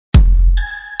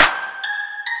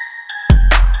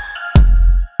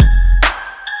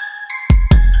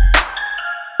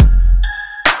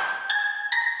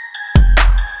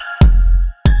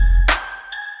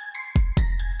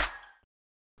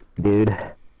dude.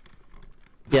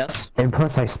 Yes. And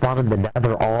plus I spawn in the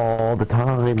nether all the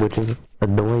time, which is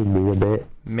annoying me a bit.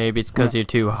 Maybe it's because you're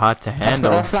too hot to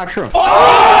handle. That's not true.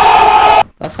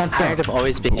 That's not true. Tired of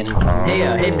always being in.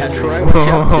 Hey, Petroy, what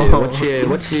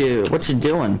you up to? What you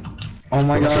doing? Oh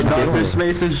my god, Dr. doing?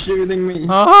 Space is shooting me.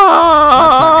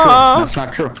 That's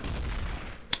not true.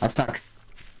 That's not true.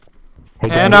 Hey,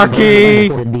 guys, Anarchy!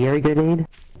 Incendiary grenade?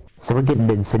 Someone get an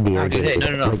incendiary grenade.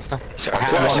 No. Like, Sorry,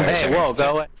 hey, whoa,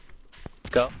 go away.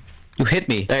 Go. You hit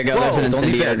me. There you go. There's an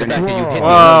incendiary grenade.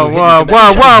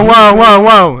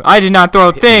 Whoa! I did not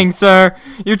throw things, sir.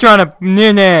 You're trying to.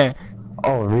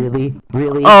 oh, really?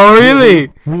 Really? Oh,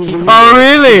 really? Really? Oh,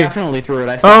 really? Definitely threw it.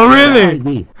 I Oh, Fight really?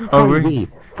 me! Oh, Fight really? me!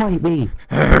 Fight me! You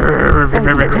hit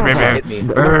me. You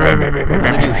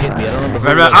hit me. I don't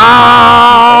remember.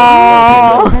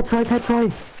 Oh!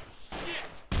 Petroy!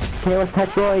 KOS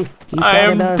Petroy! I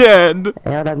am dead.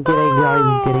 And I'm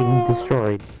getting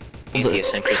destroyed.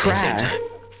 Atheist and Christian at the same time.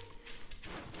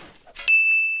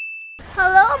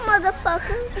 Hello,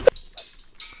 motherfucker.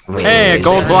 Hey, a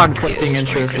gold block. Conflicting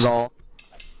interest at all.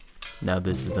 Now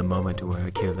this is the moment where I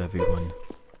kill everyone.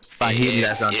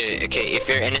 Okay, if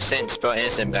you're innocent, spell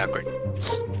innocent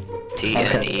backwards.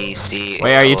 T-N-E-C.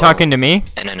 Wait, are you talking to me?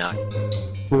 N-N-I.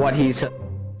 What he said.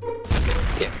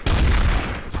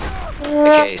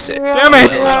 Okay, so. Damn it!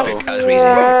 That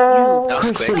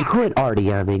was quick. Quit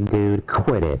RDMing, dude.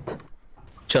 Quit it.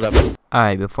 Shut up.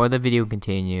 Alright, before the video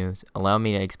continues, allow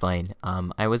me to explain.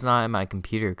 I was not at my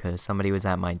computer because somebody was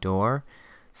at my door.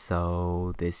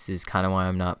 So this is kind of why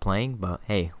I'm not playing. But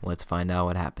hey, let's find out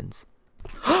what happens.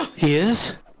 He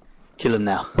is? Kill him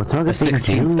now. What's wrong with these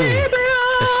 16. dudes? A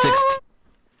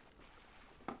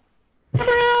 16.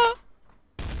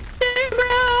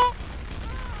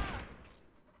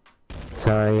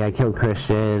 Sorry, I killed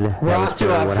Christian. We're off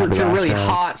to a really last round.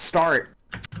 hot start.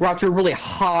 We're off to a really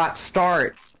hot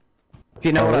start. If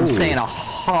you know what I'm saying, a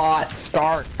hot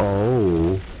start.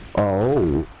 Oh.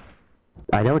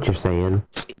 I know what you're saying.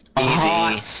 A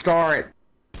hot Easy. start.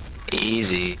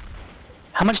 Easy.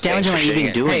 How much damage am I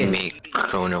even doing? Me,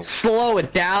 Chrono. Slow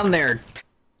it down there.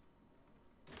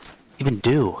 Even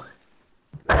do?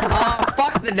 Oh,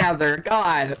 fuck the nether.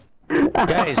 God.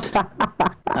 Guys. God.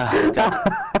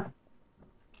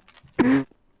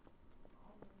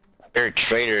 They're a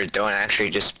traitor. Don't actually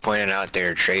just point it out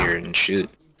they're a traitor and shoot.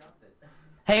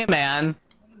 Hey, man.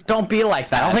 Don't be like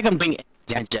that. I don't think I'm being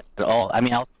damaged at all. I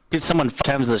mean, I'll shoot someone 4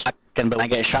 times with a shotgun, but when I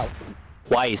get shot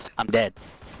twice, I'm dead.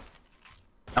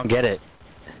 I don't get it.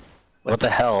 What the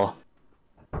hell?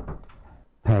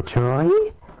 Petroy?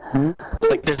 Huh?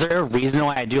 Like, is there a reason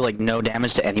why I do, like, no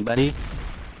damage to anybody?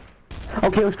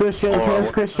 Okay, it's Christian. Okay, it's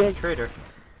Christian. Traitor.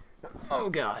 Oh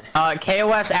god.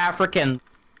 KOS African.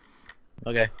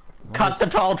 Okay. Cut the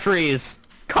tall trees.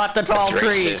 Cut the tall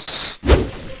trees.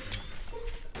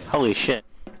 Holy shit.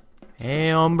 Hey,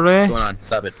 hombre. What's going on?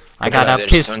 Stop it. I got a There's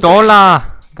pistola.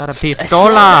 Got a Slow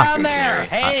pistola. down there.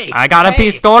 Hey. I got a hey.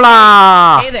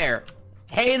 pistola. Hey there.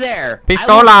 Hey there.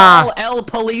 Pistola. I will call El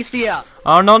Policia.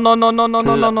 Oh no. La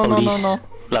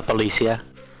policia.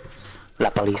 La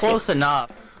policia. Close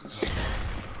enough.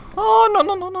 Oh no.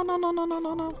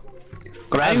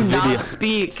 I do not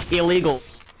speak illegal.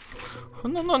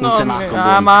 No.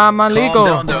 I'm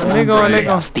illegal. Illegal.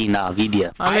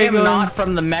 I am not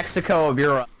from the Mexico of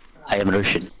Europe. I am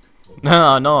Russian. No.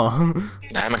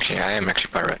 I am actually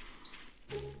quite right.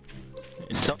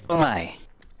 So am I.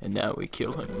 And now we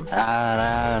kill him.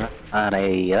 Cut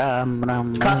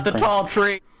the tall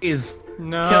trees.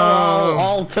 No. Kill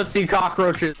all Tootsie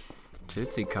cockroaches.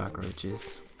 Tootsie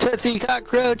cockroaches. Tootsie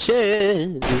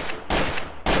cockroaches.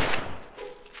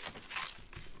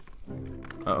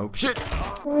 Oh shit.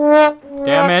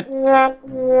 Damn it.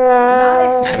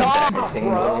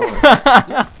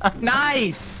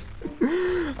 Nice.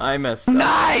 I messed up.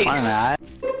 Nice. Why not?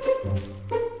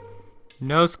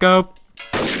 No scope.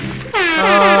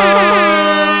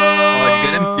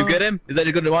 Oh, you get him? Is that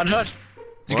a good one shot?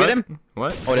 Did you get him?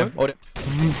 What? Hold him.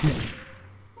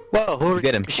 Whoa, who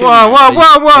get him? Whoa!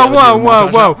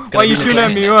 Why are you shooting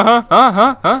at me?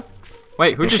 Huh?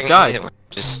 Wait, who just died?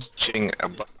 Just shooting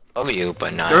above you,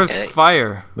 but not. There was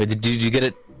fire. Wait, did you get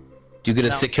it? Did you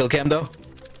get a sick kill cam though?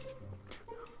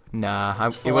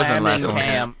 Nah, it wasn't last one.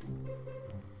 Ham.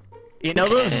 You know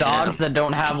those dogs that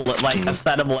don't have like a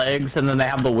set of legs and then they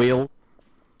have the wheel?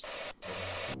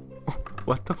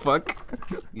 What the fuck?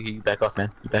 You back off,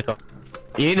 man. You back off.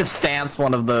 You need to stance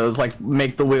one of those, like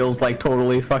make the wheels like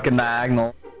totally fucking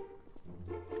diagonal.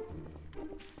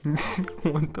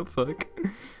 What the fuck?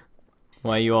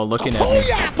 Why are you all looking at me? Oh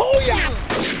yeah!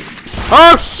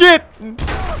 Oh shit!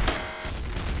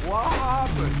 What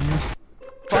happened?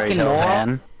 Fairy fucking tale moron.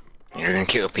 fan. You're gonna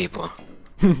kill people.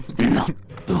 No.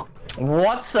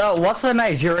 What's a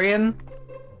Nigerian?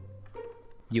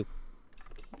 You.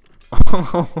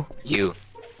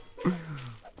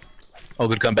 Oh,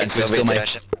 good comeback. In Still Soviet my...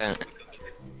 Russia.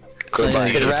 Goodbye.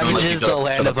 It ravages the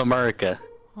land of America.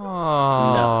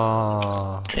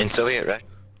 Oh, In Soviet Russia,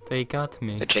 they got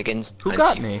me. the chickens. Who hunt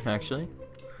got you. me, actually?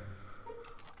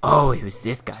 Oh, it was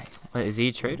this guy. What, is he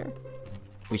a traitor?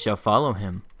 We shall follow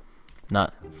him.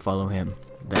 Not follow him.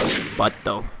 That's butt,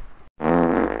 though.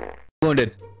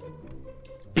 Wounded.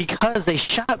 Because they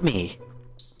shot me.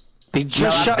 They No,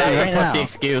 just shot me that's right a pussy now.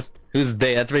 excuse. Who's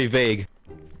they? That's very vague.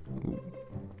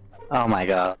 Oh my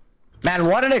god. Man,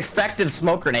 what an effective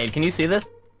smoke grenade. Can you see this?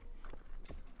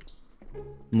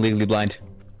 I'm legally blind.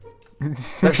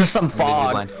 There's just some Legally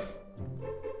fog. blind.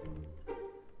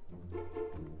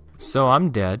 So I'm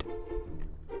dead.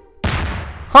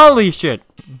 Holy shit!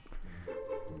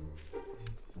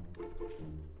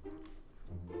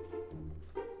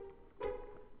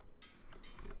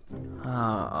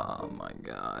 Oh my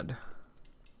god.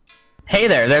 Hey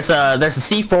there, there's a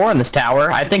C4 in this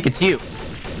tower. I think it's you.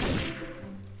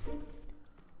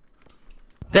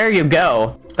 There you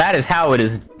go. That is how it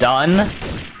is done.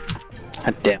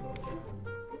 God damn.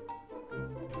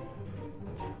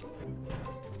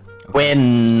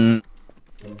 When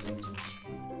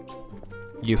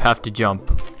You have to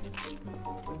jump.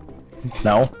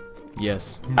 no,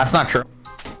 Yes. that's not true.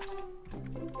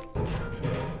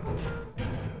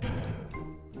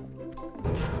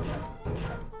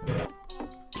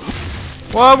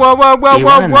 Whoa, whoa, whoa, whoa, You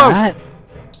whoa, wanna whoa! not?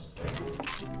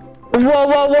 Whoa,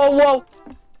 whoa, whoa, whoa!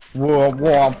 Whoa,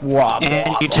 whoa, whoa!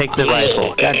 And you take the rifle.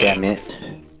 God damn it.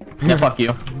 Yeah, fuck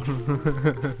you.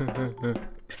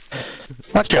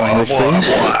 What's your language, please?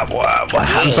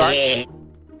 I'm sorry.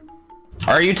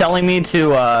 Are you telling me to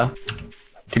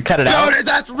cut it out?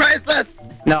 That's racist!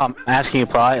 No, I'm asking you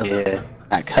politely.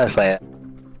 Not cuss like that.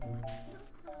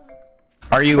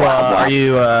 Are you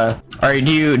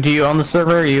do you own the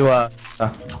server? Are you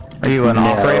an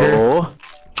operator? No.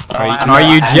 Are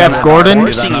you Jeff Gordon?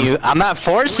 I'm not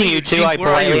forcing you to. I Where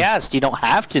are politely you? asked. You don't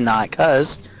have to not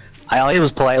cuss. I only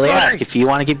was politely asked. If you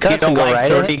want to keep You cussing, don't go like right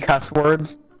dirty ahead. cuss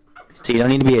words? So you don't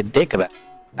need to be a dick about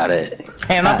it.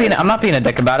 Hey, I'm not being a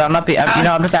dick about it.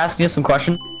 I'm just asking you some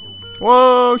questions.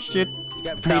 Whoa, shit. You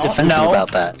got pretty defensive no.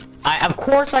 about that. Of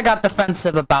course I got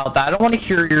defensive about that. I don't want to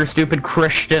hear your stupid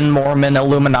Christian, Mormon,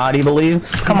 Illuminati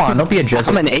beliefs. Come on, don't be a I'm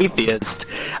Jesuit. an atheist.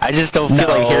 I just don't feel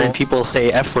like No. hearing people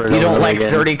say F word You over don't and like over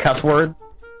again. dirty cuss words?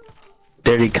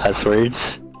 Dirty cuss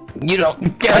words. You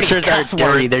don't Cuss words aren't cuss dirty.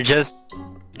 words. They're just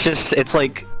it's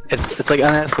like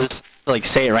unethical to just, like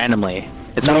say it randomly.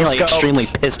 It's No when you're like scope. extremely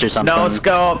pissed or something. No, let's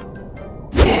go.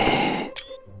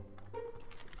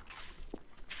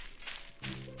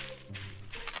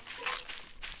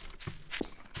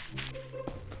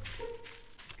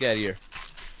 Get out of here.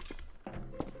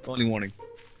 Only warning.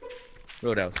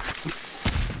 Roadhouse.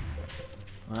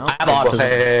 Well, I have autism.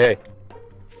 Hey.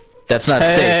 That's not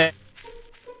safe.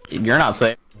 You're not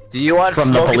safe. Do you want From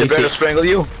the Smokey the Bear to police. strangle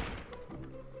you?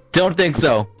 Don't think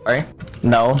so. Sorry?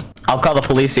 No. I'll call the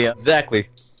policia. Exactly.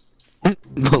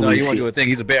 No, you won't do a thing.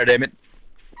 He's a bear, damn it.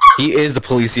 He is the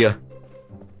policia.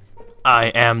 I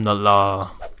am the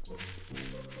law.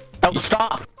 Oh,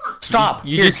 stop! Stop!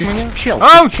 You Here, just- chill.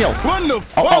 Oh! Chill. What the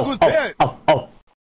fuck was that? Oh!